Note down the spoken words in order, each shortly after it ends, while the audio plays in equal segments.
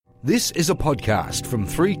This is a podcast from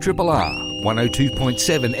 3RRR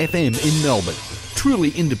 102.7 FM in Melbourne.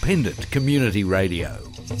 Truly independent community radio.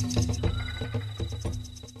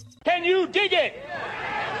 Can you dig it?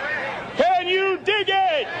 Can you dig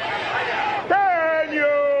it? Can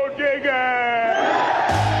you dig it?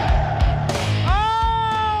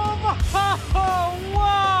 Oh,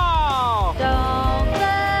 wow! Don't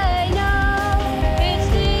they know it's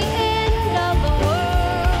the end of the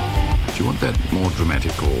world? Do you want that more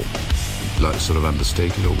dramatic or like sort of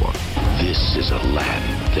understated or what? This is a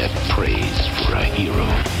land that prays for a hero.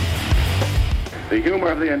 The humor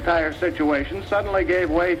of the entire situation suddenly gave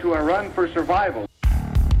way to a run for survival.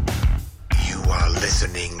 You are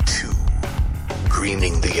listening to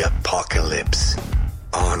Greening the Apocalypse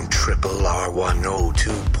on Triple R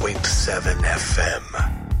 102.7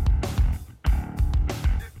 FM.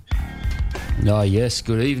 Oh, yes.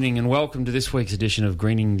 Good evening and welcome to this week's edition of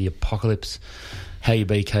Greening the Apocalypse. How you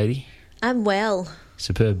be, Katie? I'm well.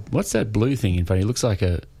 Superb. What's that blue thing in front of you? Looks like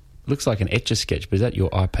an Etch-a-Sketch, but is that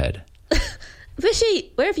your iPad?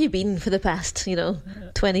 Vishy, where have you been for the past,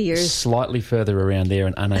 20 years? Slightly further around there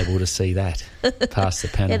and unable to see that past the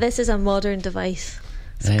panel. Yeah, this is a modern device.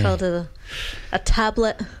 It's called a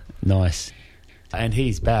tablet. Nice. And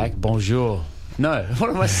he's back. Bonjour. No, what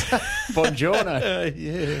am I saying? Buongiorno.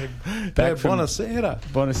 Yeah. Back from Buonasera.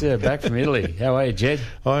 Buonasera, back from Italy. How are you, Jed?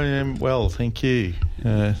 I am well, thank you.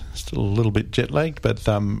 Still a little bit jet lagged, but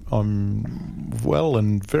I'm well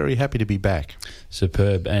and very happy to be back.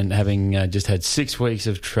 Superb. And having just had 6 weeks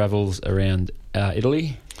of travels around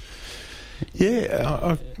Italy?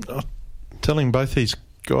 Yeah, I'm telling both these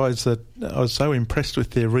guys that I was so impressed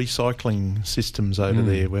with their recycling systems over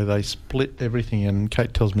there, where they split everything, and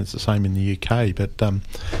Kate tells me it's the same in the UK, but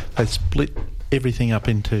they split everything up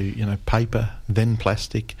into, paper, then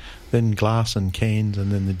plastic, then glass and cans,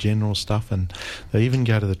 and then the general stuff, and they even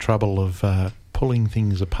go to the trouble of pulling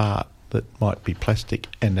things apart that might be plastic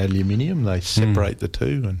and aluminium. They separate the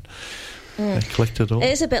two and they collect it all. It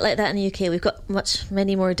is a bit like that in the UK. We've got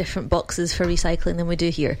many more different boxes for recycling than we do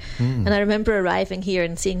here. And I remember arriving here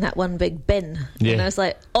and seeing that one big bin. Yeah. And I was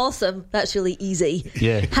like, awesome, that's really easy.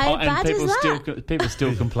 Yeah. How bad is that? People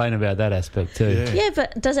still complain about that aspect too. Yeah,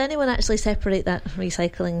 but does anyone actually separate that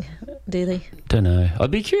recycling, do they? Don't know.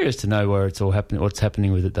 I'd be curious to know where it's all happening, what's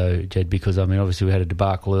happening with it though, Jed, because obviously we had a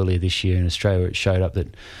debacle earlier this year in Australia where it showed up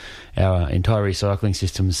that our entire recycling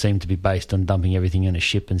system seemed to be based on dumping everything in a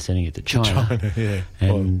ship and sending it to China. Yeah.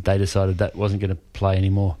 And they decided that wasn't going to play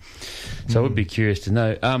anymore. So I would be curious to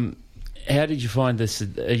know. How did you find this?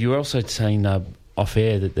 You were also saying off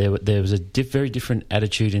air that there was a very different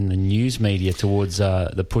attitude in the news media towards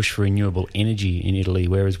the push for renewable energy in Italy,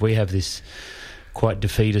 whereas we have this quite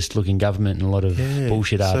defeatist-looking government and a lot of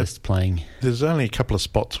bullshit artists playing. There's only a couple of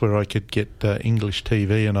spots where I could get English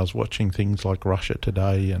TV, and I was watching things like Russia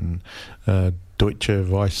Today and Deutsche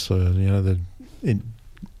Weiss,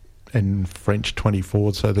 and French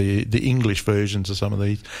 24, so the English versions of some of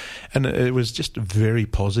these. And it was just very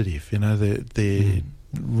positive. They're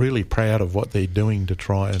really proud of what they're doing to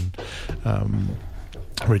try and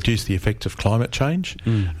reduce the effects of climate change.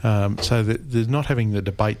 So that they're not having the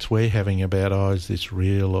debates we're having about, is this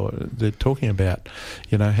real? Or they're talking about,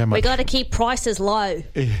 how much... We got to keep prices low.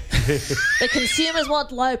 The consumers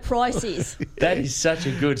want low prices. That is such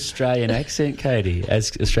a good Australian accent, Katie,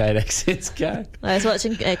 as Australian accents go. I was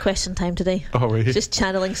watching Question Time today. Oh, really? Just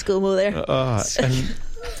channeling ScoMo there.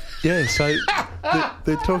 Yeah, so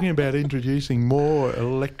they're talking about introducing more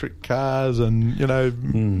electric cars and,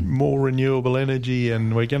 more renewable energy,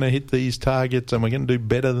 and we're going to hit these targets and we're going to do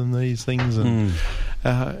better than these things. And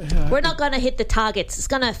we're not going to hit the targets. It's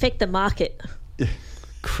going to affect the market.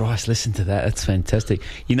 Christ, listen to that. That's fantastic.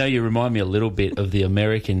 You remind me a little bit of the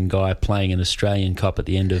American guy playing an Australian cop at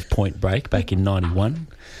the end of Point Break back in 91.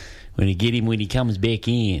 When you get him when he comes back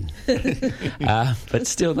in. But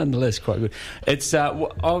still, nonetheless, quite good. It's. I'm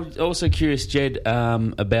also curious, Jed,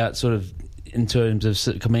 about sort of in terms of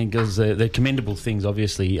the commendable things,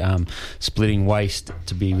 obviously, splitting waste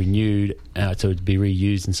to be renewed, to be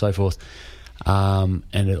reused and so forth, and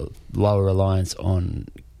a lower reliance on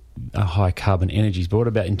high carbon energies. But what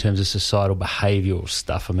about in terms of societal behavioural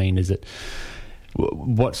stuff? I mean, is it...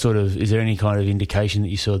 What sort of, is there any kind of indication that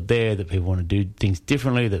you saw there that people want to do things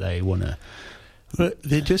differently, that they want to... Well,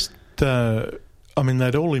 they're just, they'd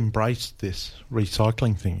all embraced this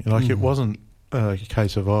recycling thing. It wasn't a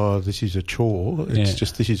case of, this is a chore. It's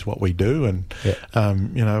just, this is what we do. And,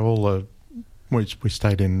 all the... We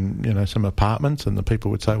stayed in, some apartments, and the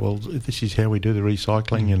people would say, well, this is how we do the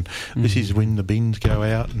recycling, and this is when the bins go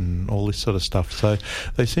out and all this sort of stuff. So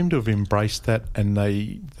they seem to have embraced that, and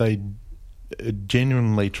they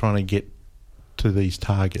genuinely trying to get to these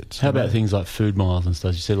targets. How about things like food miles and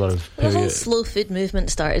stuff? You see a lot of The whole slow food movement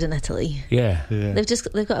started in Italy. Yeah.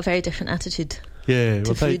 They've got a very different attitude. Yeah,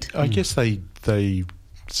 to food. I guess they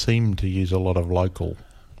seem to use a lot of local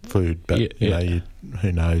food, but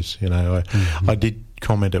who knows? I did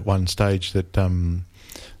comment at one stage that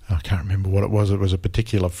I can't remember what it was. It was a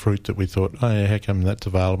particular fruit that we thought, oh, yeah, how come that's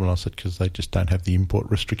available? And I said, because they just don't have the import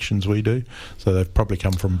restrictions we do. So they've probably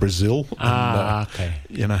come from Brazil. Okay.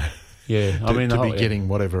 Yeah, I mean, to be getting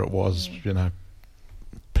whatever it was,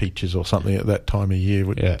 peaches or something at that time of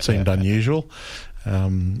year seemed unusual.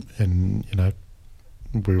 And,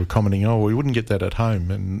 we were commenting, we wouldn't get that at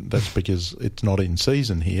home, and that's because it's not in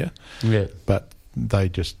season here. Yeah. But they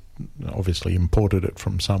just obviously imported it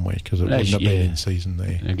from somewhere because it wouldn't have been in season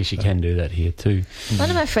there. I guess you can do that here too. One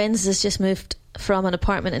of my friends has just moved from an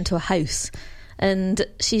apartment into a house, and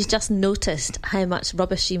she's just noticed how much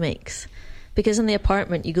rubbish she makes. Because in the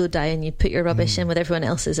apartment, you go down and you put your rubbish in with everyone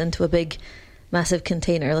else's into a big, massive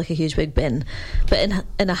container, like a huge big bin. But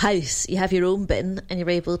in a house, you have your own bin, and you're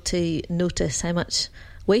able to notice how much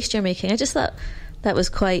waste you're making. I just thought that was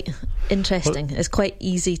quite interesting. It's quite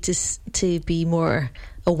easy to be more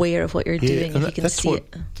aware of what you're doing if you can see it. That's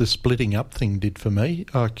what the splitting up thing did for me.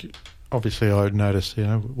 Obviously, I noticed,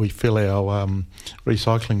 we fill our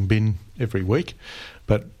recycling bin every week,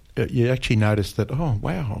 but you actually notice that, oh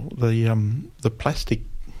wow, the plastic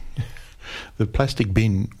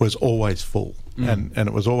bin was always full, and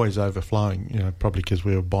it was always overflowing. Probably because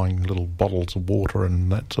we were buying little bottles of water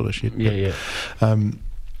and that sort of shit.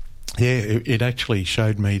 It actually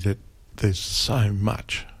showed me that there's so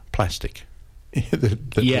much plastic.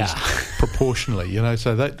 that proportionally,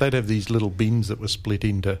 so they'd have these little bins that were split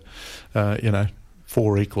into,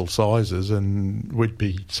 4 equal sizes, and we'd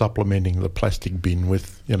be supplementing the plastic bin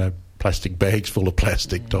with, plastic bags full of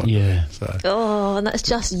plastic type. Yeah. So. And that's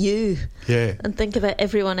just you. Yeah. And think about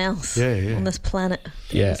everyone else on this planet.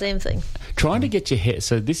 Yeah. The same thing. Trying to get your head.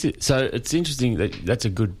 So it's interesting that's a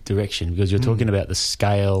good direction, because you're talking about the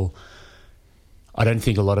scale. I don't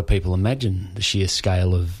think a lot of people imagine the sheer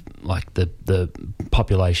scale of like the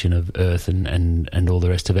population of Earth and all the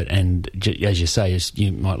rest of it. And as you say,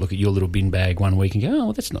 you might look at your little bin bag one week and go, oh,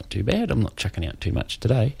 well, that's not too bad. I'm not chucking out too much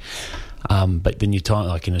today. But then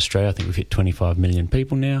like in Australia, I think we've hit 25 million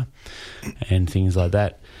people now and things like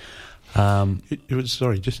that.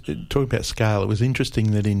 Just talking about scale, it was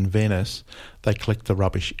interesting that in Venice they collect the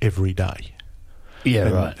rubbish every day. Yeah,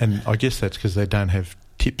 right. And I guess that's because they don't have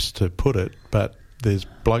tips to put it, but there's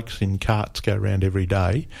blokes in carts go around every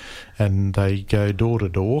day, and they go door to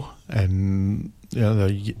door, and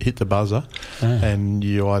they hit the buzzer, and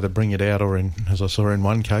you either bring it out, or as I saw in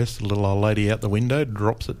one case, the little old lady out the window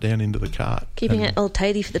drops it down into the cart, keeping it all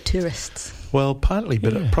tidy for the tourists. Well, partly,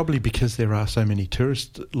 but probably because there are so many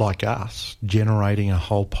tourists like us generating a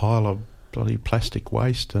whole pile of bloody plastic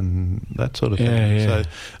waste and that sort of thing. So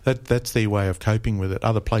that's their way of coping with it.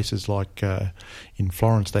 Other places like in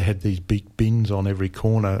Florence, they had these big bins on every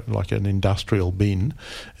corner, like an industrial bin,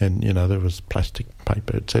 and there was plastic,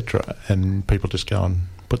 paper, etc., and people just go and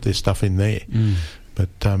put their stuff in there. But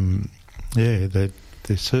they're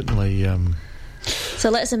certainly. So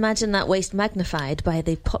let's imagine that waste magnified by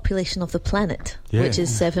the population of the planet, which is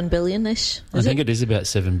 7 billion-ish. I think it is about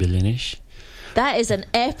 7 billion-ish. That is an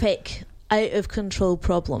epic, out of control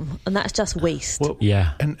problem, and that's just waste. Well,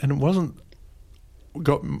 and it wasn't.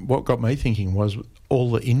 What got me thinking was all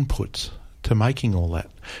the inputs to making all that.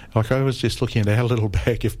 Like, I was just looking at our little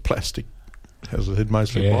bag of plastic, as I said,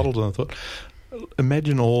 mostly bottles, and I thought,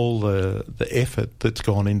 imagine all the effort that's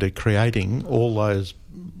gone into creating all those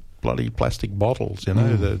bloody plastic bottles,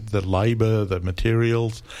 the labour, the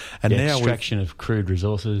materials, and now extraction of crude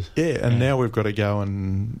resources. Now we've got to go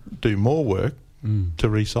and do more work to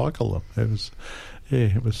recycle them.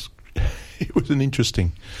 It was an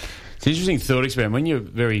interesting. It's an interesting thought experiment when you're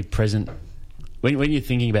very present, when you're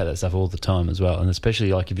thinking about that stuff all the time as well, and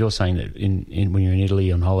especially like if you're saying that when you're in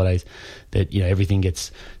Italy on holidays, that everything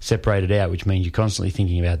gets separated out, which means you're constantly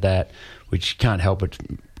thinking about that, which can't help but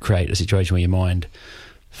create a situation where your mind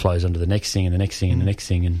flows onto the next thing and the next thing and the next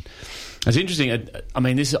thing. And it's interesting. I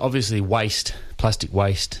mean, this is obviously waste, plastic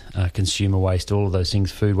waste, consumer waste, all of those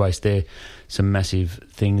things, food waste. They're some massive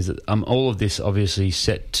things. That, all of this obviously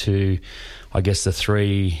set to, I guess, the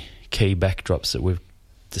 3 key backdrops that we've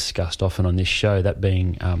discussed often on this show, that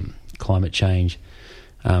being climate change,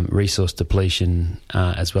 resource depletion,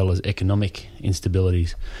 as well as economic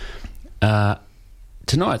instabilities.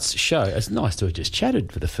 Tonight's show, it's nice to have just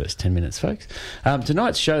chatted for the first 10 minutes, folks.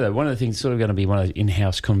 Tonight's show, though, one of the things is sort of going to be one of those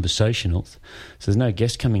in-house conversationals, so there's no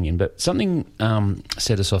guest coming in, but something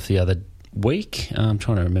set us off the other week. I'm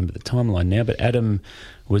trying to remember the timeline now, but Adam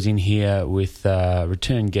was in here with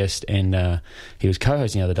return guest, and he was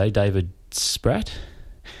co-hosting the other day, David Spratt,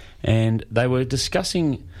 and they were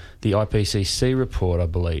discussing the IPCC report, I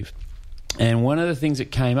believe. And one of the things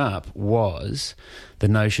that came up was the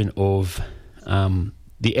notion of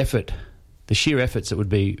the sheer efforts that would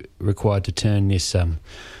be required to turn this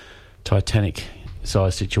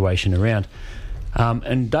Titanic-sized situation around.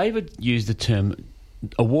 And David used the term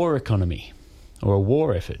a war economy, or a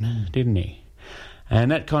war effort, didn't he? And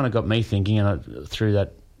that kind of got me thinking, and I threw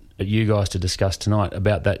that at you guys to discuss tonight,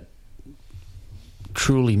 about that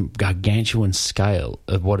truly gargantuan scale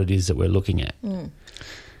of what it is that we're looking at.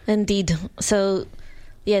 Indeed. So,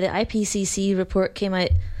 yeah, the IPCC report came out.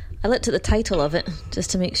 I looked at the title of it just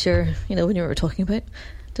to make sure, when you were talking about.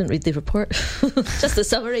 Didn't read the report. Just the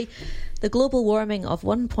summary. The global warming of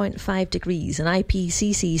 1.5 degrees, an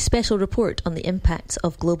IPCC special report on the impacts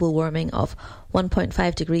of global warming of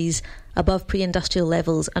 1.5 degrees above pre-industrial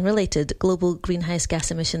levels and related global greenhouse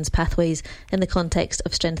gas emissions pathways in the context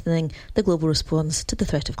of strengthening the global response to the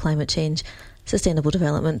threat of climate change, sustainable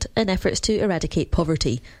development and efforts to eradicate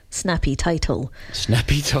poverty. Snappy title.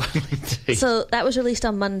 Snappy title, indeed. So that was released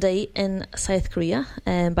on Monday in South Korea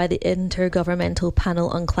by the Intergovernmental Panel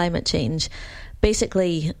on Climate Change.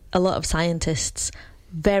 Basically, a lot of scientists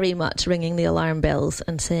very much ringing the alarm bells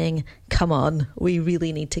and saying, come on, we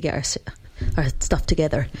really need to get our stuff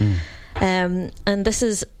together. And this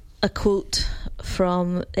is a quote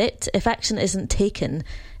from it. If action isn't taken,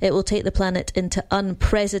 it will take the planet into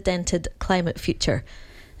unprecedented climate future.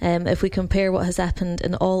 If we compare what has happened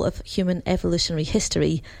in all of human evolutionary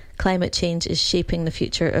history, climate change is shaping the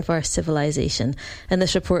future of our civilization. And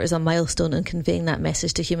this report is a milestone in conveying that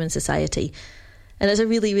message to human society. And it's a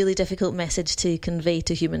really, really difficult message to convey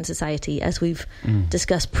to human society. As we've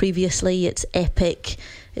discussed previously, it's epic.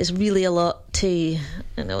 It's really a lot to,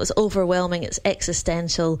 it's overwhelming, it's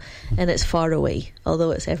existential, and it's far away,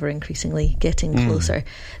 although it's ever increasingly getting closer.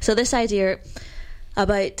 So this idea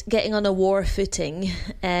about getting on a war footing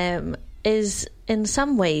is in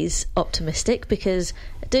some ways optimistic, because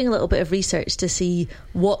doing a little bit of research to see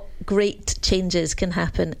what great changes can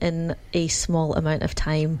happen in a small amount of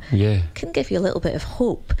time can give you a little bit of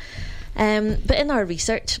hope. But in our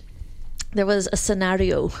research, there was a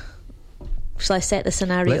scenario. Shall I set the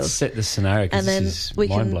scenario? Let's set the scenario, because this is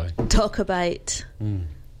mind-blowing. And then we can talk about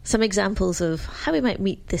some examples of how we might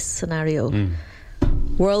meet this scenario.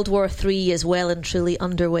 World War III is well and truly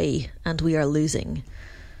underway, and we are losing.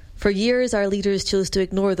 For years, our leaders chose to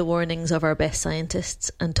ignore the warnings of our best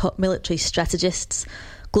scientists and top military strategists.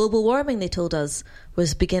 Global warming, they told us,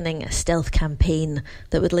 was beginning a stealth campaign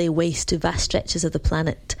that would lay waste to vast stretches of the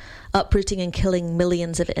planet, uprooting and killing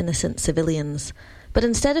millions of innocent civilians. But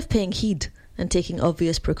instead of paying heed and taking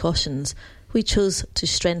obvious precautions, we chose to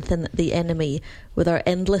strengthen the enemy with our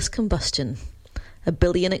endless combustion. 1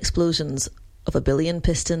 billion explosions of 1 billion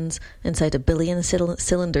pistons inside 1 billion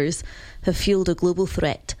cylinders have fueled a global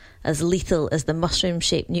threat as lethal as the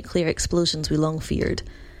mushroom-shaped nuclear explosions we long feared.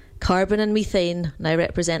 Carbon and methane now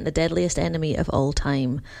represent the deadliest enemy of all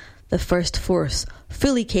time, the first force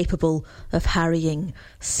fully capable of harrying,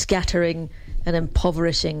 scattering and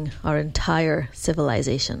impoverishing our entire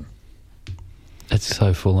civilization. That's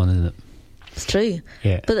so full on, isn't it? It's true.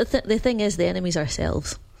 Yeah. But the thing is, the enemy's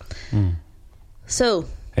ourselves. So...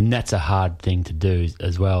 And that's a hard thing to do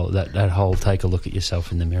as well. That whole take a look at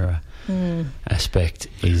yourself in the mirror aspect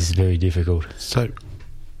is very difficult. So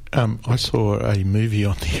I saw a movie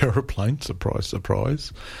on the aeroplane, surprise,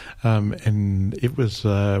 surprise, and it was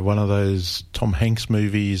one of those Tom Hanks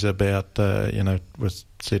movies about, was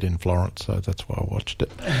set in Florence, so that's why I watched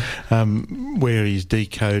it, where he's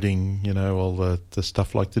decoding, all the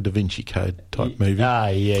stuff like the Da Vinci Code type movie.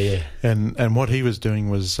 Yeah. And what he was doing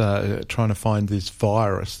was trying to find this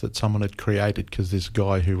virus that someone had created, because this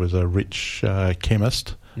guy who was a rich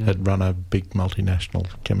chemist had run a big multinational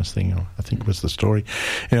chemist thing, I think was the story.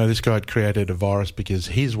 This guy had created a virus because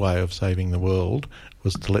his way of saving the world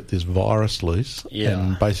was to let this virus loose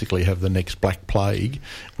and basically have the next Black Plague,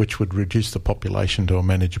 which would reduce the population to a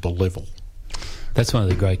manageable level. That's one of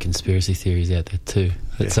the great conspiracy theories out there too,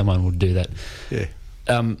 that someone would do that. Yeah.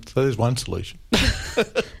 So there's one solution.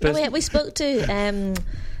 we spoke to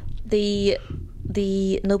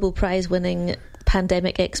the Nobel Prize winning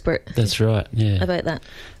pandemic expert. That's right, yeah. About that.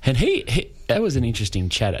 And he that was an interesting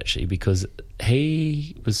chat, actually, because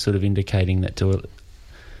he was sort of indicating that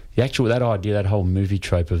that idea, that whole movie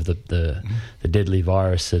trope of the deadly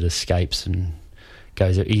virus that escapes and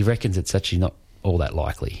goes, he reckons it's actually not all that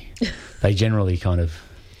likely. They generally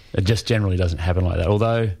it just generally doesn't happen like that.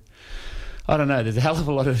 Although I don't know. There's a hell of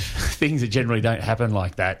a lot of things that generally don't happen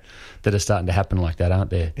like that are starting to happen like that, aren't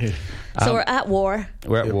there? Yeah. So we're at war.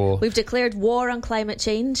 We're at war. We've declared war on climate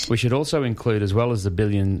change. We should also include, as well as the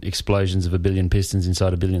billion explosions of a billion pistons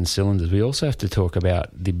inside a billion cylinders, we also have to talk about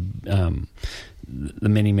the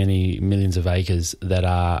many, many millions of acres that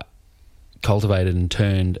are cultivated and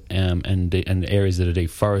turned and areas that are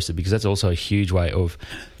deforested, because that's also a huge way of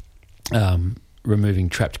removing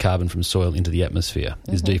trapped carbon from soil into the atmosphere,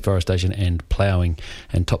 is deforestation and ploughing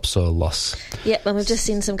and topsoil loss. Yep, and we've just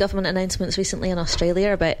seen some government announcements recently in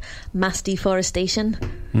Australia about mass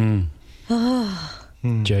deforestation.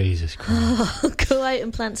 Jesus Christ. Go out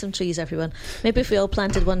and plant some trees, everyone. Maybe if we all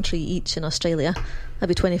planted one tree each in Australia, that'd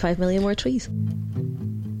be 25 million more trees.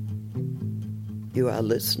 You are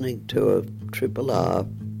listening to a Triple R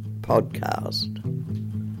podcast.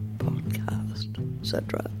 Is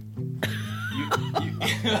that right?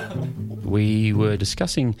 We were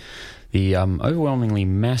discussing the overwhelmingly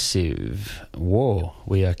massive war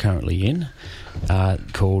we are currently in,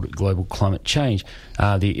 called global climate change.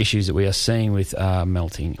 The issues that we are seeing with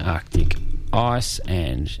melting Arctic ice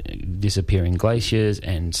and disappearing glaciers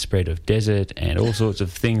and spread of desert and all sorts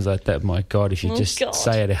of things like that. My God, if you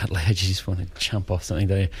say it out loud, you just want to jump off something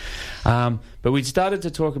there. But we started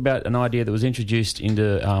to talk about an idea that was introduced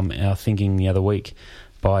into our thinking the other week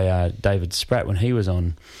by David Spratt when he was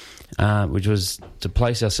on, which was to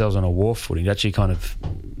place ourselves on a war footing, to actually kind of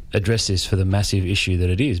address this for the massive issue that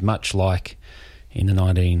it is, much like in the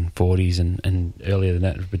 1940s and earlier than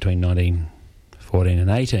that, between 1914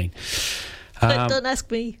 and 18. Don't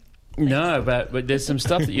ask me. No, but there's some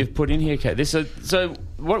stuff that you've put in here, Kate. So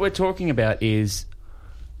what we're talking about is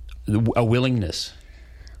a willingness.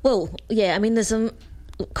 Well, yeah, I mean, there's some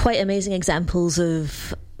quite amazing examples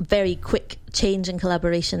of very quick change and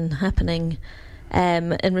collaboration happening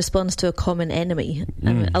in response to a common enemy.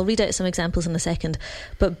 I'll read out some examples in a second,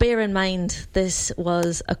 but bear in mind this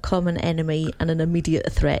was a common enemy and an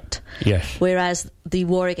immediate threat. Yes. Whereas the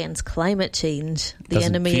war against climate change, the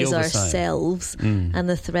enemy is ourselves, and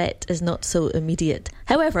the threat is not so immediate.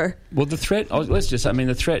 However, well, the threat,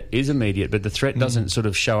 the threat is immediate, but the threat doesn't sort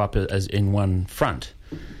of show up as in one front.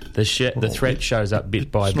 The threat shows up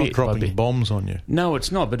bit by bit. It's not dropping bombs on you. No,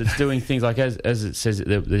 it's not, but it's doing things like, as it says,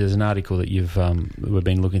 there's an article that we've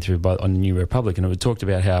been looking through on the New Republic, and it talked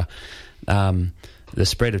about how the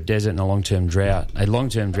spread of desert and a long-term drought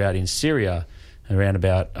in Syria around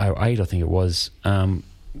about 2008, I think it was,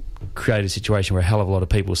 created a situation where a hell of a lot of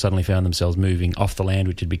people suddenly found themselves moving off the land,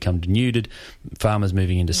 which had become denuded, farmers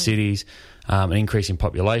moving into cities, an increase in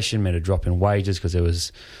population meant a drop in wages because there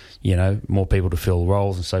was, more people to fill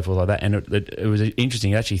roles and so forth like that. And it was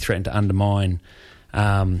interesting. It actually threatened to undermine,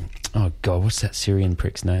 what's that Syrian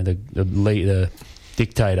prick's name? The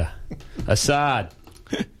dictator, Assad.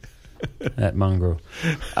 That mongrel.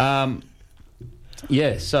 So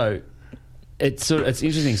it's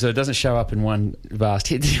interesting. So it doesn't show up in one vast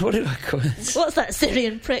hit. What did I call it? What's that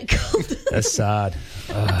Syrian prick called? Assad.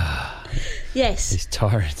 Yes. These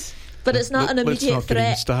tyrants. But it's not an immediate let's not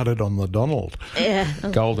threat. Get started on the Donald. Yeah.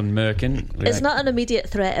 Golden Merkin. It's not an immediate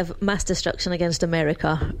threat of mass destruction against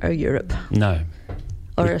America or Europe. No.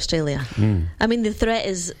 Or Australia. I mean, the threat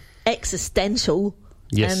is existential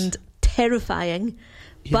and terrifying,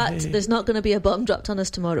 but there's not going to be a bomb dropped on us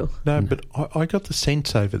tomorrow. No, but I got the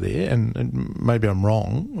sense over there, and maybe I'm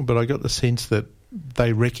wrong, but I got the sense that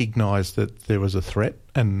they recognised that there was a threat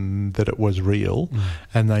and that it was real,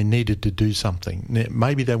 and they needed to do something. Now,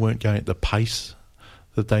 maybe they weren't going at the pace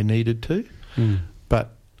that they needed to,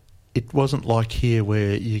 but it wasn't like here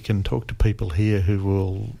where you can talk to people here who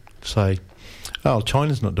will say, oh,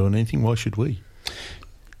 China's not doing anything, why should we?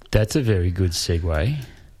 That's a very good segue.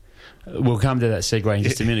 We'll come to that segue in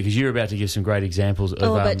just a minute, because you're about to give some great examples of...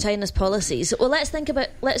 about China's policies. Well, let's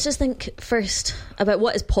just think first about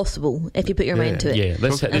what is possible if you put your mind to it. Yeah,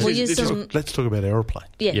 let's talk about aeroplanes.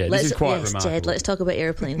 This is quite remarkable. Jed, let's talk about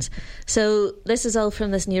aeroplanes. So this is all from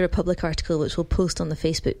this New Republic article, which we'll post on the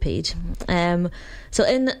Facebook page. So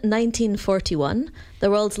in 1941, the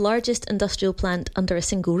world's largest industrial plant under a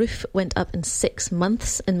single roof went up in 6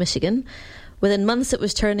 months in Michigan. Within months, it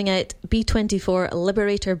was turning out B-24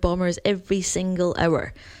 Liberator bombers every single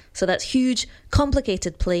hour. So that's huge,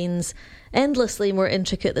 complicated planes, endlessly more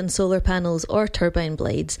intricate than solar panels or turbine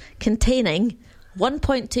blades, containing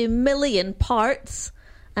 1.2 million parts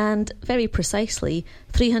and, very precisely,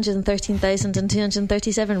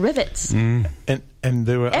 313,237 rivets. And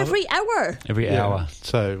there were every hour. Every hour.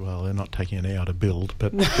 So, well, they're not taking an hour to build,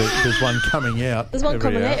 but there's one coming out. There's one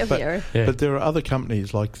coming out every hour. But there are other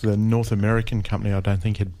companies, like the North American company, I don't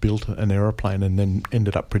think had built an aeroplane and then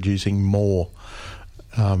ended up producing more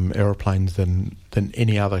aeroplanes than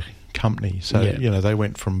any other company. So, Yeah. they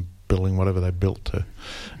went from building whatever they built to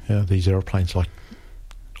these aeroplanes like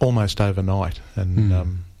almost overnight.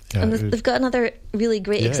 And and they've got another really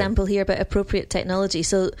great example here about appropriate technology.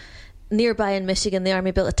 So nearby in Michigan, the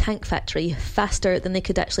Army built a tank factory faster than they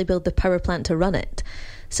could actually build the power plant to run it.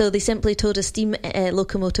 So they simply towed a steam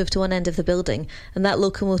locomotive to one end of the building, and that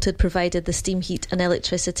locomotive provided the steam, heat and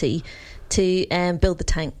electricity to build the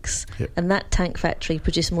tanks. Yep. And that tank factory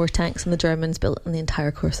produced more tanks than the Germans built in the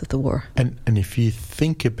entire course of the war. And if you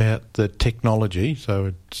think about the technology, so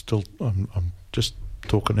it's still, I'm just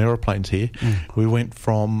talking aeroplanes here, we went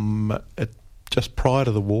from just prior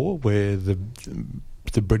to the war, where the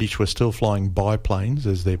British were still flying biplanes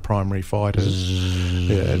as their primary fighters,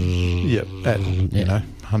 at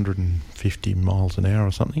 150 miles an hour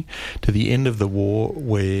or something, to the end of the war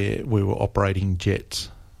where we were operating jets.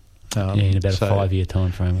 In about a 5-year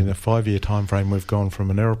time frame. In a 5-year time frame, we've gone from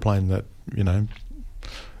an aeroplane that,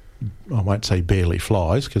 I won't say barely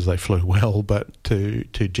flies because they flew well, but to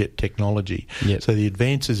jet technology. Yep. So the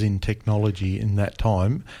advances in technology in that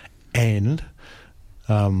time, and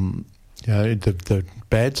the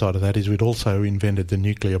bad side of that is we'd also invented the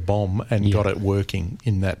nuclear bomb and got it working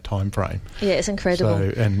in that time frame. Yeah, it's incredible.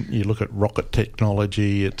 So, and you look at rocket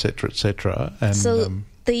technology, et cetera, and so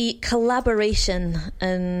the collaboration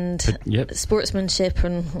and sportsmanship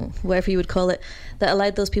and whatever you would call it that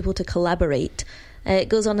allowed those people to collaborate. It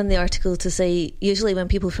goes on in the article to say usually when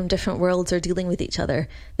people from different worlds are dealing with each other,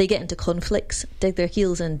 they get into conflicts, dig their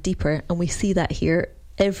heels in deeper, and we see that here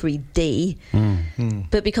every day.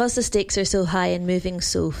 But because the stakes are so high and moving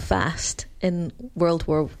so fast in World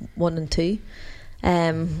War I and II,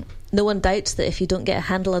 no one doubts that if you don't get a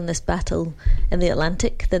handle on this battle in the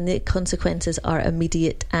Atlantic, then the consequences are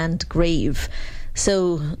immediate and grave.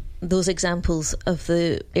 So those examples of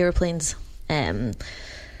the aeroplanes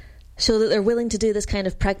show that they're willing to do this kind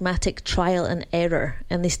of pragmatic trial and error,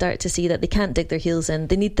 and they start to see that they can't dig their heels in.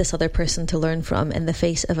 They need this other person to learn from in the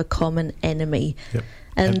face of a common enemy. Yep.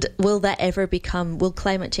 And will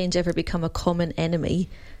climate change ever become a common enemy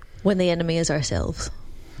when the enemy is ourselves?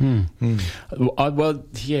 I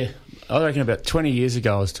reckon about 20 years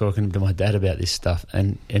ago I was talking to my dad about this stuff,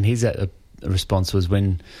 and his response was what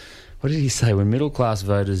did he say? When middle-class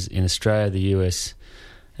voters in Australia, the US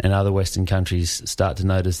and other Western countries start to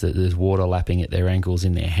notice that there's water lapping at their ankles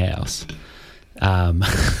in their house,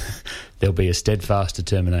 there'll be a steadfast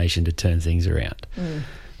determination to turn things around.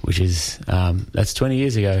 Which is, that's 20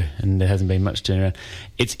 years ago, and there hasn't been much turnaround.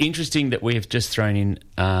 It's interesting that we have just thrown in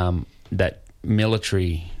that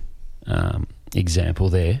military example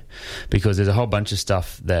there, because there's a whole bunch of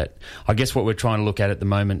stuff that I guess what we're trying to look at the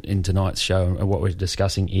moment in tonight's show, and what we're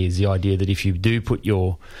discussing, is the idea that if you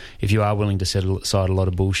are willing to set aside a lot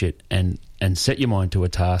of bullshit and set your mind to a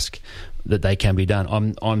task, that they can be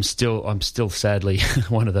done. I'm still sadly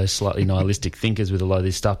one of those slightly nihilistic thinkers with a lot of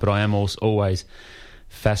this stuff, but I am also always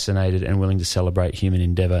fascinated and willing to celebrate human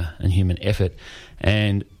endeavour and human effort.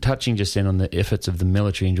 And touching just then on the efforts of the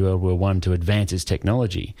military in World War I to advance its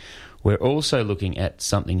technology, we're also looking at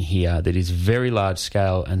something here that is very large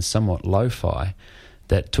scale and somewhat lo-fi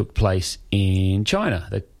that took place in China,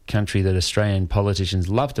 the country that Australian politicians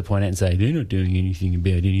love to point out and say they're not doing anything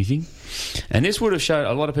about anything. And this would have shown,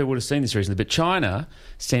 a lot of people would have seen this recently, but China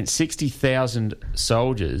sent 60,000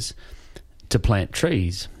 soldiers to plant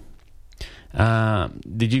trees.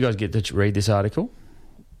 Did you guys get to read this article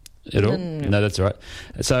at all? No, that's all right.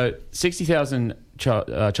 So 60,000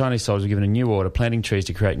 Chinese soldiers were given a new order, planting trees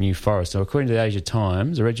to create new forests. So according to the Asia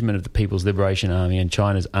Times, a regiment of the People's Liberation Army and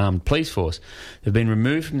China's armed police force have been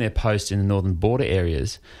removed from their posts in the northern border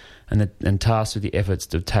areas and tasked with the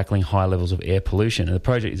efforts of tackling high levels of air pollution. And the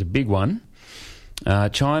project is a big one.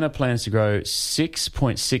 China plans to grow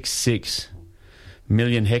 6.66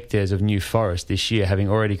 million hectares of new forest this year, having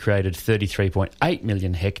already created 33.8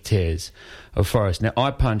 million hectares of forest. Now,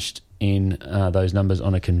 I punched in those numbers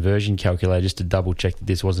on a conversion calculator just to double-check that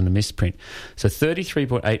this wasn't a misprint. So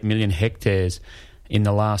 33.8 million hectares in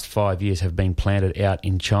the last 5 years have been planted out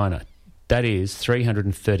in China. That is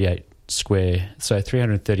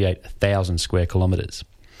 338,000 square kilometres,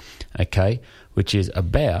 okay, which is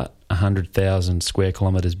about 100,000 square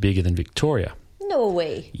kilometres bigger than Victoria. No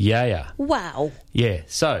way. Yeah. Wow. Yeah.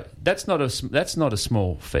 So that's not a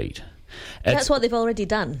small feat. That's what they've already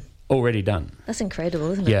done. Already done. That's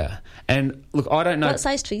incredible, isn't it? Yeah. And look, I don't know what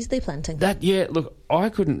size trees are they planting. Look, I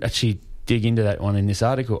couldn't actually dig into that one in this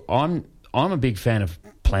article. I'm a big fan of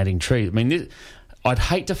planting trees. I mean, I'd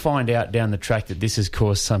hate to find out down the track that this has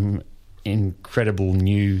caused some incredible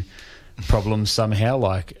new problems somehow.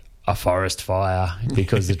 Like, a forest fire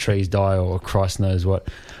because the trees die, or Christ knows what.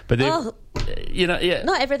 But Well, yeah.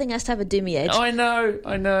 not everything has to have a doomy edge. I know.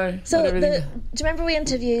 So, Not do everything- you remember we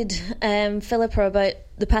interviewed Philippa about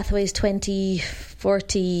the Pathways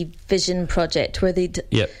 2040 Vision Project, where they'd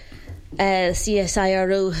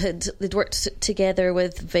CSIRO they'd worked together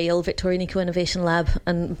with Vail, Victorian Eco Innovation Lab,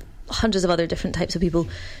 and hundreds of other different types of people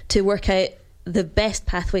to work out the best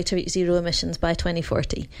pathway to reach zero emissions by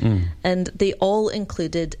 2040. And they all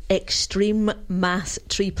included extreme mass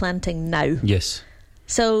tree planting now. Yes.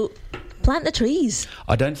 So plant the trees.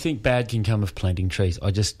 I don't think bad can come of planting trees.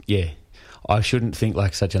 I shouldn't think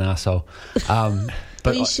like such an arsehole.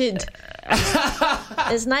 But You should.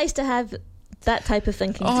 It's nice to have that type of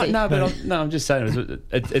thinking too. I'm just saying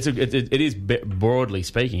it is broadly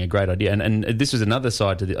speaking a great idea, and this is another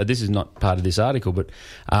side to this is not part of this article, but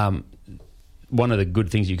one of the good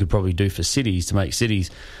things you could probably do for cities to make cities,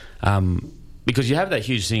 because you have that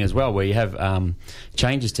huge thing as well where you have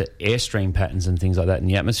changes to airstream patterns and things like that in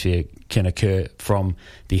the atmosphere can occur from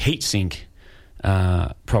the heat sink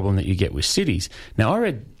problem that you get with cities. Now, I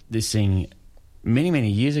read this thing many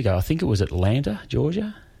years ago. I think it was Atlanta,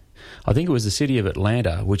 Georgia. I think it was the city of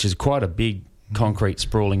Atlanta, which is quite a big concrete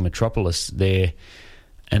sprawling metropolis there.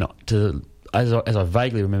 And as I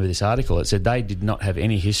vaguely remember this article, it said they did not have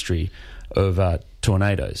any history of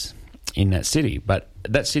tornadoes in that city. But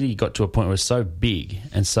that city got to a point where it was so big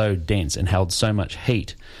and so dense and held so much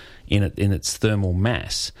heat in its thermal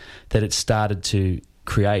mass that it started to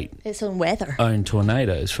create its own weather, own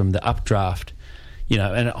tornadoes from the updraft.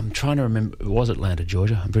 And I'm trying to remember, it was Atlanta,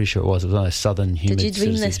 Georgia. I'm pretty sure it was. It was on a southern humid... Did you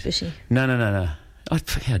dream this, Bushy? No.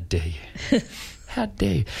 How dare you? How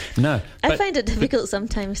dare you? No. I find it difficult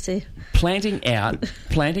sometimes too. Planting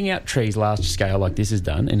out trees large scale like this is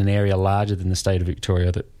done in an area larger than the state of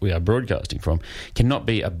Victoria that we are broadcasting from cannot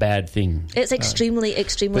be a bad thing. It's extremely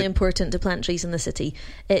important to plant trees in the city.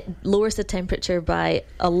 It lowers the temperature by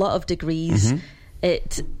a lot of degrees. Mm-hmm.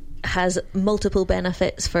 It has multiple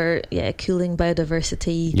benefits for cooling,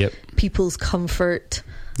 biodiversity, people's comfort,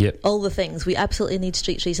 all the things. We absolutely need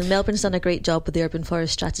street trees, and Melbourne's done a great job with the urban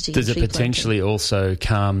forest strategy. Does it potentially also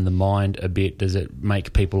calm the mind a bit? Does it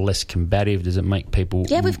make people less combative? Does it make people...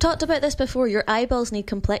 Yeah, we've talked about this before. Your eyeballs need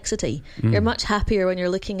complexity. You're much happier when you're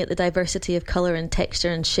looking at the diversity of colour and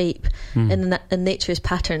texture and shape in nature's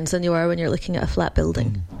patterns than you are when you're looking at a flat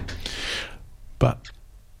building. But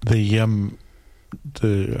I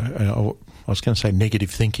was going to say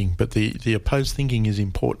negative thinking, but the opposed thinking is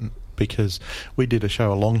important, because we did a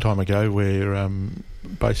show a long time ago where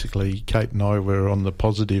basically Kate and I were on the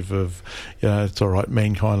positive of, it's all right,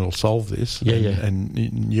 mankind will solve this.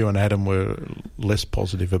 And you and Adam were less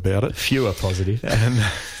positive about it. Fewer positive.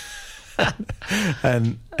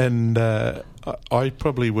 And I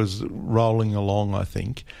probably was rolling along, I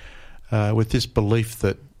think, with this belief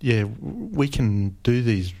that, we can do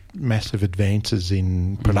these massive advances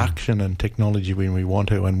in production and technology when we want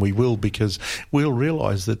to, and we will, because we'll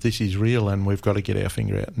realise that this is real and we've got to get our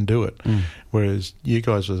finger out and do it. Whereas you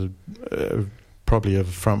guys are probably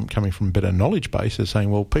coming from a better knowledge base, are saying,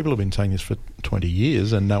 well, people have been saying this for 20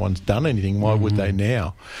 years and no one's done anything. Why would they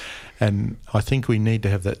now? And I think we need to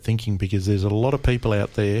have that thinking, because there's a lot of people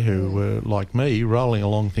out there who were like me, rolling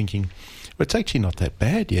along thinking, it's actually not that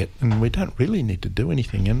bad yet, and we don't really need to do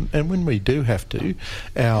anything. And when we do have to,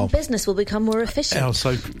 our business will become more efficient. Our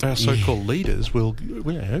so-called leaders will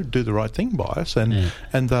do the right thing by us, and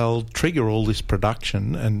they'll trigger all this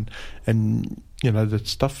production and the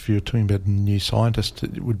stuff you're talking about, New Scientist,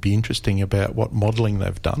 it would be interesting about what modelling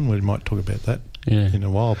they've done. We might talk about that in a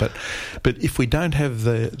while. But if we don't have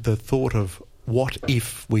the thought of what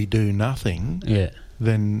if we do nothing,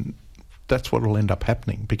 then that's what will end up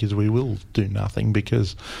happening, because we will do nothing,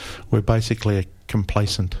 because we're basically a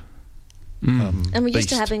complacent and we're used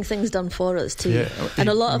to beast. having things done for us too. And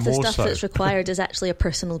a lot of the stuff that's required is actually a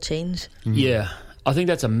personal change. Yeah, I think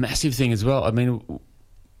that's a massive thing as well. I mean,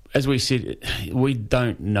 as we said, we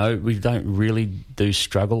don't really do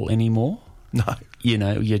struggle anymore. No.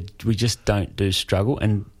 We just don't do struggle,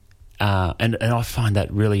 and I find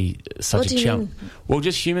that really such a challenge. Well,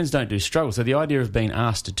 just humans don't do struggle. So the idea of being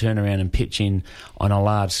asked to turn around and pitch in on a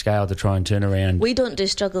large scale to try and turn around... We don't do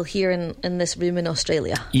struggle here in this room in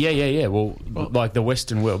Australia. Yeah. Well, like the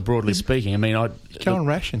Western world, broadly speaking. I mean, go on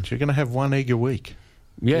rations. You're going to have one egg a week.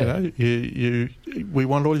 Yeah. We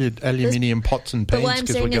want all your aluminium pots and pans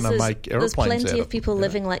because we're going to make aeroplanes out of There's plenty of people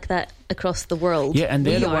living like that across the world. Yeah, and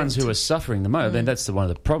they're the ones who are suffering the most. And that's one of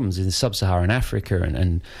the problems in sub-Saharan Africa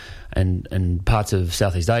and parts of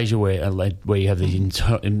Southeast Asia where you have these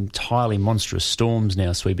entirely monstrous storms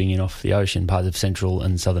now sweeping in off the ocean, parts of Central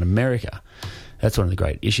and Southern America. That's one of the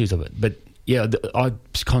great issues of it. But yeah, I'm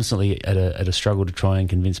constantly at a struggle to try and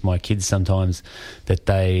convince my kids sometimes that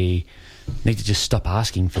they need to just stop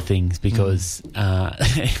asking for things because,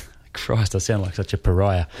 Christ, I sound like such a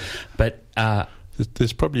pariah. But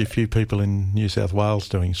there's probably a few people in New South Wales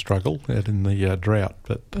doing struggle out in the drought.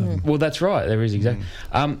 But well, that's right. There is exactly.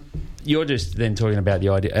 You're just then talking about the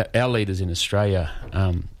idea. Our leaders in Australia.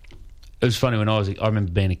 It was funny when I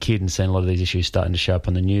remember being a kid and seeing a lot of these issues starting to show up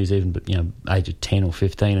on the news, even age of 10 or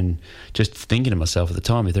 15, and just thinking to myself at the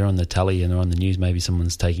time, if they're on the tally and they're on the news, maybe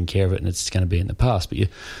someone's taking care of it and it's going to be in the past. But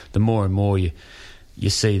the more and more you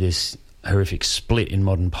see this horrific split in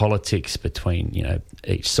modern politics between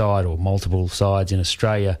each side or multiple sides in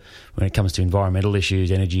Australia when it comes to environmental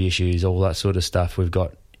issues, energy issues, all that sort of stuff. We've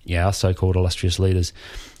got our so-called illustrious leaders.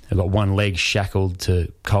 They've got one leg shackled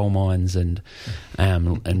to coal mines and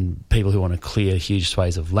people who want to clear huge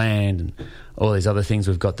swathes of land and all these other things.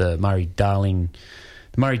 We've got the Murray-Darling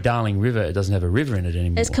River. It doesn't have a river in it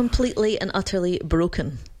anymore. It's completely and utterly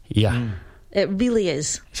broken. Yeah. It really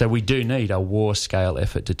is. So we do need a war-scale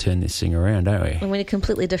effort to turn this thing around, don't we? And we need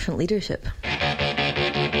completely different leadership.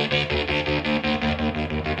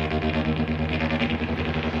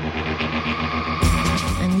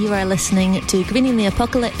 You are listening to Greening the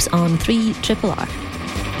Apocalypse on 3RRR.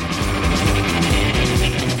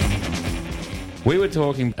 We were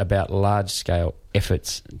talking about large-scale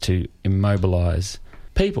efforts to immobilise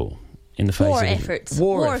people in the face war of efforts.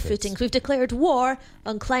 War footings. We've declared war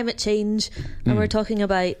on climate change, and we're talking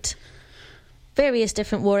about various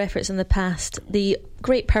different war efforts in the past. The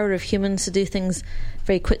great power of humans to do things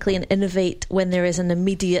very quickly and innovate when there is an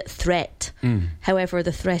immediate threat. However,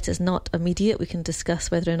 the threat is not immediate. We can discuss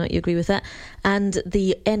whether or not you agree with that. And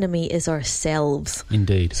the enemy is ourselves.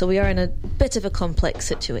 Indeed. So we are in a bit of a complex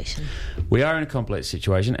situation. We are in a complex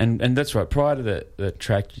situation, and that's right. Prior to the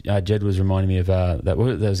track, Jed was reminding me of there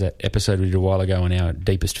was an episode we did a while ago on our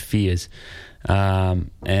deepest fears,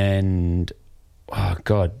 and oh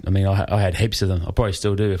God, I mean, I had heaps of them. I probably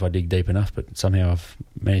still do if I dig deep enough, but somehow I've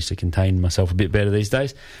managed to contain myself a bit better these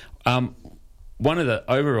days. One of the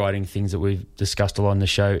overriding things that we've discussed a lot on the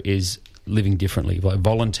show is living differently, like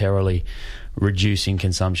voluntarily reducing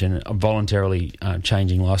consumption, voluntarily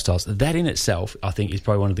changing lifestyles. That in itself, I think, is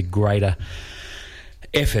probably one of the greater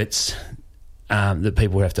efforts that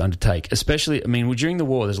people have to undertake. Especially, I mean, during the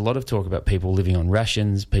war, there's a lot of talk about people living on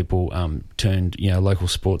rations. People turned, local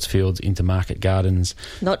sports fields into market gardens.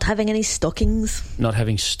 Not having any stockings. Not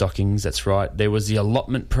having stockings, that's right. There was the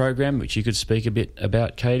allotment program, which you could speak a bit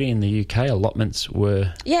about, Katie, in the UK. Allotments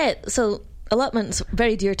were... Yeah, so allotments,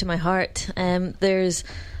 very dear to my heart. There's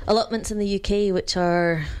allotments in the UK which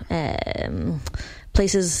are...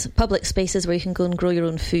 public spaces where you can go and grow your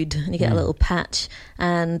own food, and you get a little patch,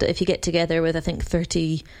 and if you get together with, I think,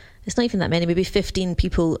 30, it's not even that many, maybe 15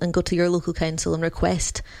 people, and go to your local council and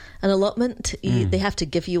request an allotment, they have to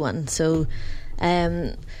give you one. So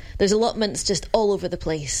there's allotments just all over the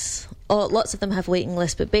place. Lots of them have waiting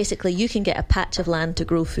lists, but basically you can get a patch of land to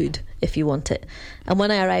grow food if you want it. And when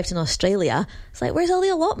I arrived in Australia, it's like, where's all the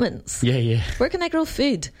allotments? Yeah. Where can I grow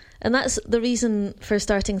food? And that's the reason for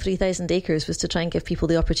starting 3,000 Acres, was to try and give people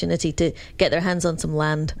the opportunity to get their hands on some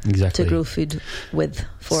land to grow food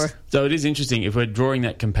for. So it is interesting, if we're drawing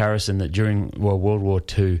that comparison, that during World War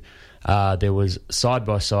II, there was side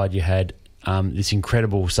by side, you had this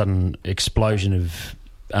incredible sudden explosion of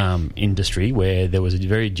industry where there was a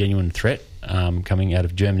very genuine threat coming out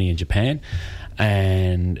of Germany and Japan,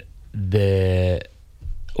 and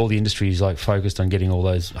all the industry is focused on getting all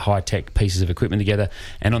those high-tech pieces of equipment together,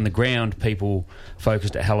 and on the ground people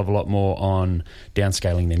focused a hell of a lot more on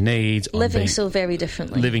downscaling their needs, living so very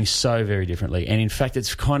differently. And in fact,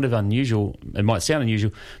 it's kind of unusual. It might sound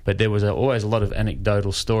unusual, but there was always a lot of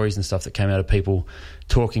anecdotal stories and stuff that came out of people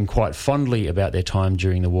talking quite fondly about their time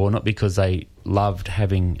during the war, not because they loved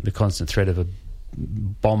having the constant threat of a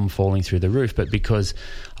bomb falling through the roof, but because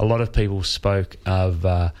a lot of people spoke of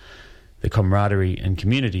the camaraderie and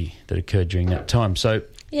community that occurred during that time. So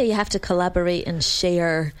yeah, you have to collaborate and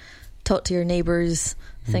share, talk to your neighbours,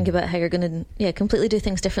 think about how you're going to completely do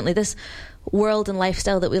things differently. This world and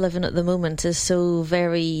lifestyle that we live in at the moment is so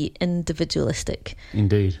very individualistic.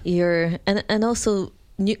 Indeed. And also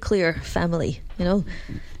nuclear family,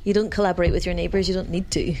 you don't collaborate with your neighbours, you don't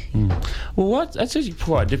need to. Well, that's actually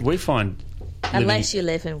quite different. We find unless you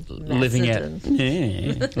live in Macedon.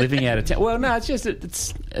 living out of town. Well, no, it's just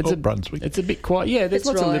it's Brunswick. It's a bit quiet. Yeah, there's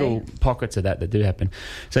lots of little pockets of that do happen.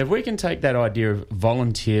 So if we can take that idea of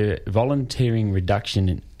volunteering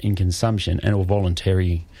reduction in consumption or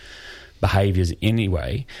voluntary behaviours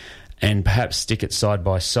anyway, and perhaps stick it side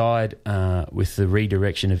by side with the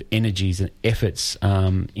redirection of energies and efforts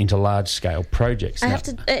into large-scale projects.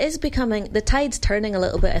 It is becoming, the tide's turning a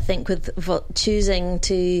little bit, I think, with choosing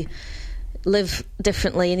to live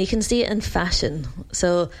differently, and you can see it in fashion.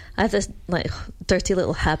 So I have this dirty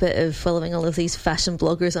little habit of following all of these fashion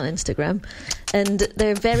bloggers on Instagram, and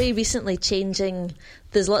they're very recently changing.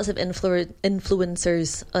 There's lots of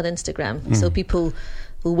influencers on Instagram, so people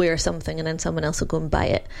will wear something and then someone else will go and buy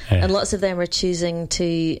it, and lots of them are choosing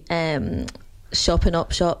to shop in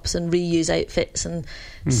op shops and reuse outfits and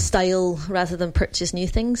style rather than purchase new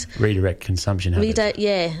things. Redirect consumption habits.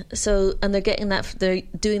 So, and they're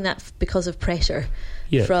doing that because of pressure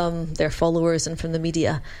from their followers and from the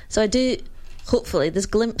media. So hopefully there's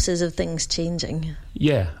glimpses of things changing.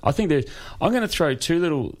 Yeah, I think I'm going to throw two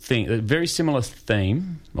little things, a very similar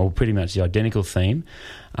theme, or pretty much the identical theme,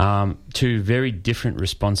 two very different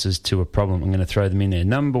responses to a problem. I'm going to throw them in there.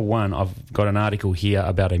 Number one, I've got an article here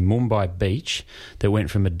about a Mumbai beach that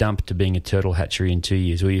went from a dump to being a turtle hatchery in 2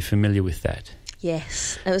 years. Were you familiar with that?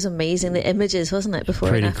 Yes, it was amazing. The images, wasn't it, before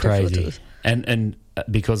Pretty and after crazy. photos? And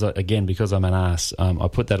because I'm an ass, I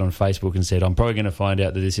put that on Facebook and said, I'm probably going to find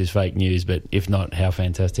out that this is fake news, but if not, how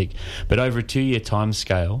fantastic. But over a 2-year time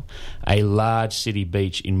scale, a large city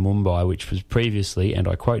beach in Mumbai, which was previously, and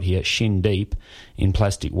I quote here, shin deep in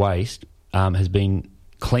plastic waste, has been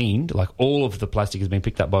cleaned. Like, all of the plastic has been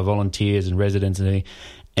picked up by volunteers and residents and everything,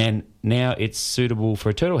 and now it's suitable for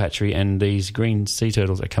a turtle hatchery, and these green sea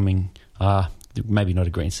turtles are coming... maybe not a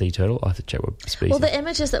green sea turtle. I have to check what species. Well, the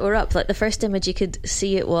images that were up, like the first image, you could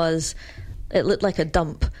see it looked like a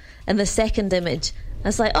dump, and the second image, I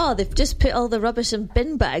was like, oh, they've just put all the rubbish in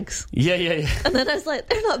bin bags. Yeah. And then I was like,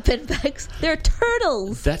 they're not bin bags, they're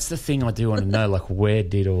turtles. That's the thing I do want to know, like, where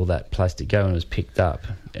did all that plastic go when it was picked up?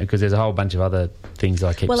 Because there's a whole bunch of other things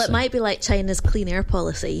I keep Well, saying. it might be like China's clean air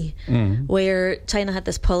policy, where China had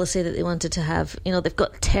this policy that they wanted to have, they've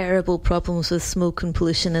got terrible problems with smoke and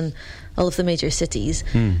pollution in all of the major cities.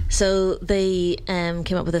 So they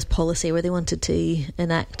came up with this policy where they wanted to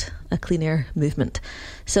enact a clean air movement.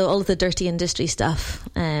 So all of the dirty industry stuff,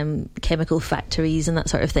 chemical factories and that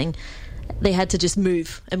sort of thing, they had to just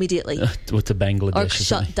move immediately. To Bangladesh. Or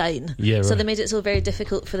shut down. Yeah, right. So they made it so very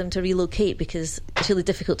difficult for them to relocate, because it's really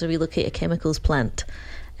difficult to relocate a chemicals plant,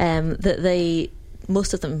 that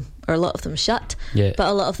most of them, or a lot of them, shut, but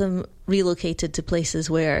a lot of them relocated to places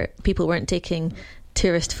where people weren't taking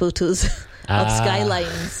tourist photos of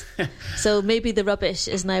skylines. So maybe the rubbish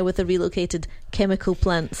is now with the relocated chemical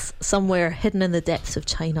plants somewhere hidden in the depths of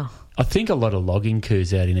China. I think a lot of logging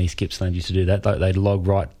crews out in East Gippsland used to do that. They'd log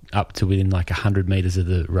right up to within 100 metres of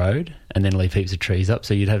the road and then leave heaps of trees up,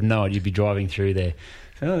 so you'd have no idea. You'd be driving through there.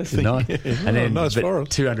 Oh, this is nice. And then nice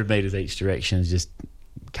forest. 200 metres each direction is just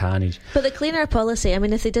carnage. But the clean air policy, I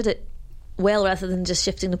mean, if they did it well rather than just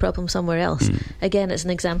shifting the problem somewhere else, again, it's an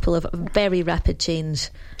example of very rapid change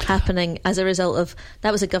happening as a result of...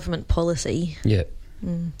 That was a government policy. Yeah.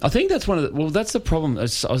 I think that's one of the... Well, that's the problem.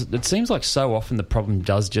 It seems like so often the problem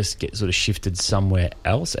does just get sort of shifted somewhere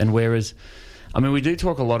else, and whereas... I mean, we do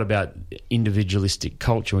talk a lot about individualistic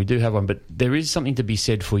culture. We do have one, but there is something to be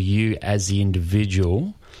said for you as the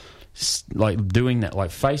individual, like doing that,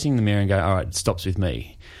 like facing the mirror and going, all right, it stops with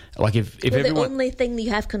me. Like if everyone... The only thing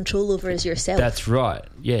you have control over is yourself. That's right,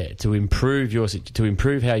 yeah, to improve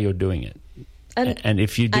how you're doing it. And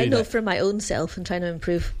if you do I know for my own self and trying to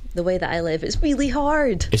improve the way that I live, it's really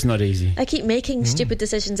hard. It's not easy. I keep making stupid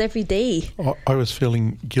decisions every day. I was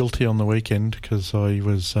feeling guilty on the weekend because I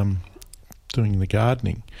was doing the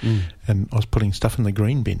gardening and I was putting stuff in the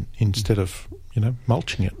green bin instead of,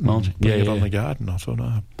 mulching it. Putting it on the garden. I thought,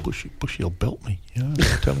 Bushy will belt me.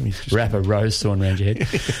 Tell him he's just... Wrap a rose thorn around your head.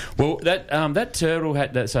 Well, that turtle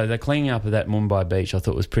had... So the cleaning up of that Mumbai beach I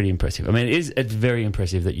thought was pretty impressive. I mean, it's very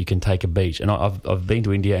impressive that you can take a beach. And I've been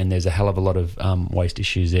to India and there's a hell of a lot of waste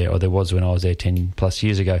issues there, or there was when I was there 10 plus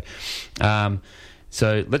years ago.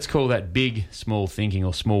 So let's call that big, small thinking,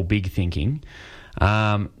 or small, big thinking.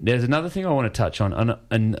 There's another thing I want to touch on,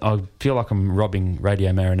 and I feel like I'm robbing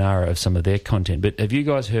Radio Marinara of some of their content, but have you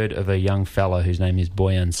guys heard of a young fellow whose name is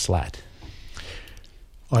Boyan Slat?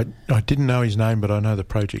 I didn't know his name, but I know the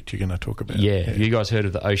project you're going to talk about. Yeah. Have you guys heard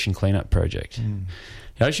of the Ocean Cleanup Project?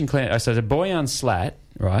 The Ocean Cleanup... So the Boyan Slat,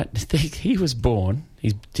 right, he was born...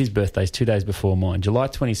 His birthday's 2 days before mine, July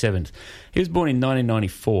 27th. He was born in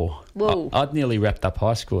 1994. Whoa. I'd nearly wrapped up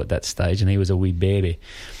high school at that stage, and he was a wee baby.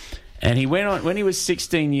 And he went on, when he was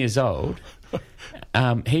 16 years old,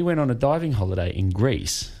 he went on a diving holiday in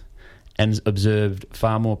Greece and observed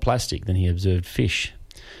far more plastic than he observed fish.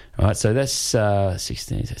 All right, so that's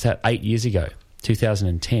 8 years ago,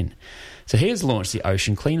 2010. So he has launched the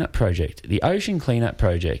Ocean Cleanup Project. The Ocean Cleanup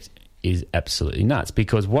Project is absolutely nuts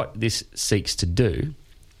because what this seeks to do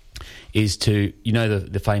is to,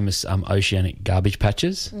 the famous oceanic garbage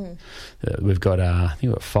patches. We've got, I think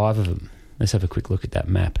we've got 5 of them. Let's have a quick look at that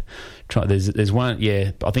map. There's one,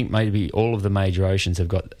 I think maybe all of the major oceans have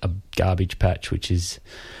got a garbage patch, which is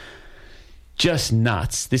just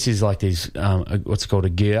nuts. This is like these, what's called a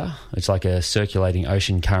gear. It's like a circulating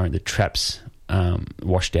ocean current that traps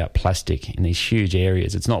washed out plastic in these huge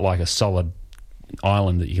areas. It's not like a solid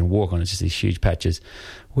island that you can walk on. It's just these huge patches.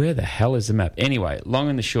 Where the hell is the map? Anyway, long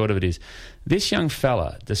and the short of it is, this young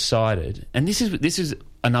fella decided, and this is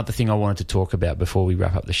another thing I wanted to talk about before we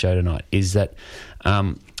wrap up the show tonight, is that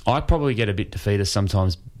I probably get a bit defeatist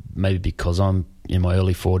sometimes, maybe because I'm in my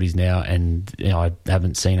early 40s now, and I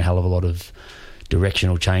haven't seen a hell of a lot of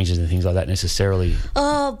directional changes and things like that necessarily.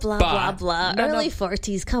 Oh, blah, blah. Early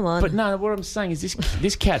 40s, come on. But no, what I'm saying is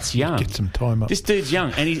this cat's young. Get some time up. This dude's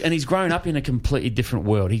young, and he's grown up in a completely different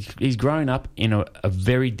world. He's grown up in a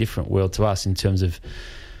very different world to us in terms of,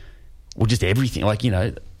 well, just everything. Like,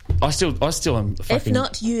 I still am fucking... If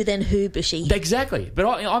not you, then who, Bushy? Exactly. But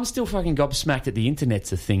I'm still fucking gobsmacked that the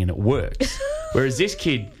internet's a thing and it works. Whereas this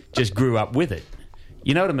kid just grew up with it.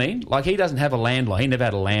 You know what I mean? Like, he doesn't have a landline. He never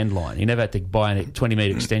had a landline. He never had to buy a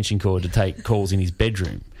 20-metre extension cord to take calls in his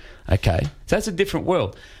bedroom. Okay? So that's a different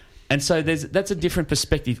world. And so that's a different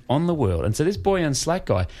perspective on the world. And so this boy on Slack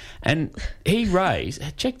guy, and he raised...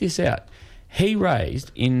 Check this out. He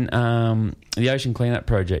raised in the Ocean Cleanup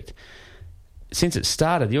Project... Since it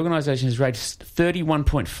started, the organisation has raised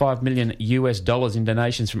 $31.5 million in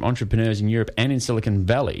donations from entrepreneurs in Europe and in Silicon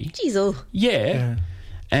Valley. Jeez, oh. Yeah.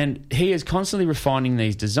 And he is constantly refining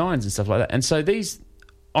these designs and stuff like that. And so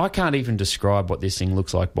I can't even describe what this thing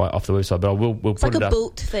looks like off the website, but we'll put it up. It's like a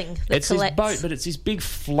boat thing that it's collects. This boat, but it's this big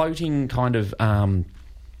floating kind of...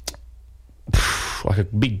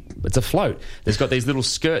 it's a float. There's got these little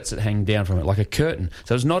skirts that hang down from it, like a curtain.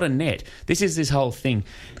 So it's not a net. This is this whole thing.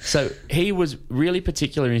 So he was really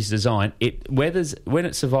particular in his design. When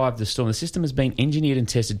it survived the storm, the system has been engineered and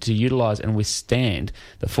tested to utilise and withstand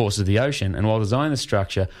the forces of the ocean. And while designing the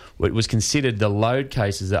structure, it was considered the load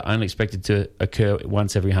cases are only expected to occur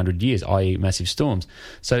once every 100 years, i.e. massive storms.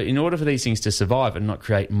 So in order for these things to survive and not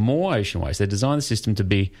create more ocean waste, they designed the system to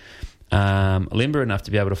be limber enough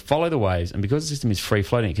to be able to follow the waves, and because the system is free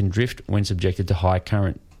floating, it can drift when subjected to high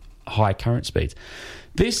current speeds.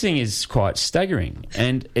 This thing is quite staggering,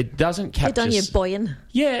 and it doesn't capture... Good on you, boyin'.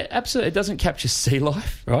 Yeah, absolutely. It doesn't capture sea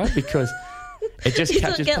life, right? Because it just you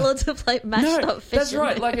captures... don't get loads of mashed up fish. That's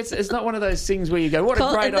right. Like it's not one of those things where you go, what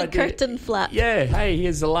Caught a great in the idea. Curtain flap. Yeah. Hey,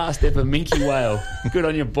 here's the last ever minke whale. Good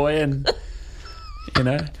on you, boyin'.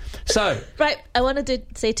 So right, I want to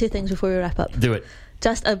say 2 things before we wrap up. Do it.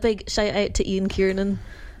 Just a big shout out to Ian Kiernan,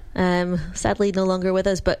 sadly no longer with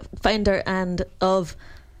us, but founder of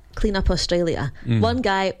Clean Up Australia. One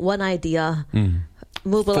guy, one idea,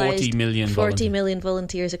 mobilised 40 million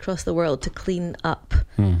volunteers across the world to clean up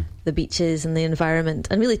the beaches and the environment,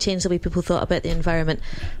 and really change the way people thought about the environment.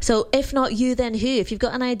 So if not you, then who? If you've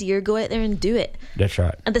got an idea, go out there and do it. That's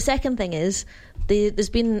right. And the second thing is, there's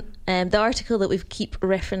been the article that we keep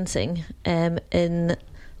referencing in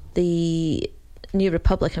the New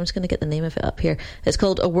Republic. I'm just going to get the name of it up here. It's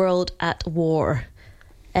called A World at War,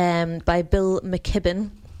 by Bill McKibben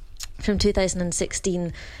from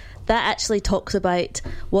 2016. That actually talks about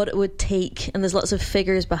what it would take, and there's lots of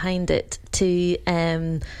figures behind it,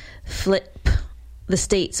 to flip the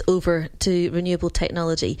states over to renewable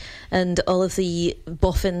technology. And all of the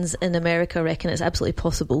boffins in America reckon it's absolutely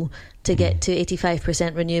possible to get to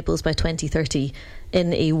 85% renewables by 2030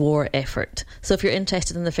 in a war effort. So if you're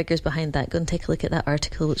interested in the figures behind that, go and take a look at that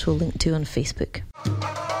article, which we'll link to on Facebook.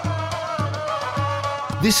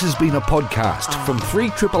 This has been a podcast from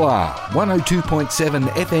 3RRR 102.7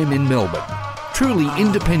 FM in Melbourne. Truly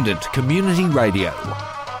independent community radio.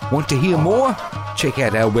 Want to hear more? Check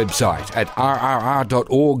out our website at rrr.org.au.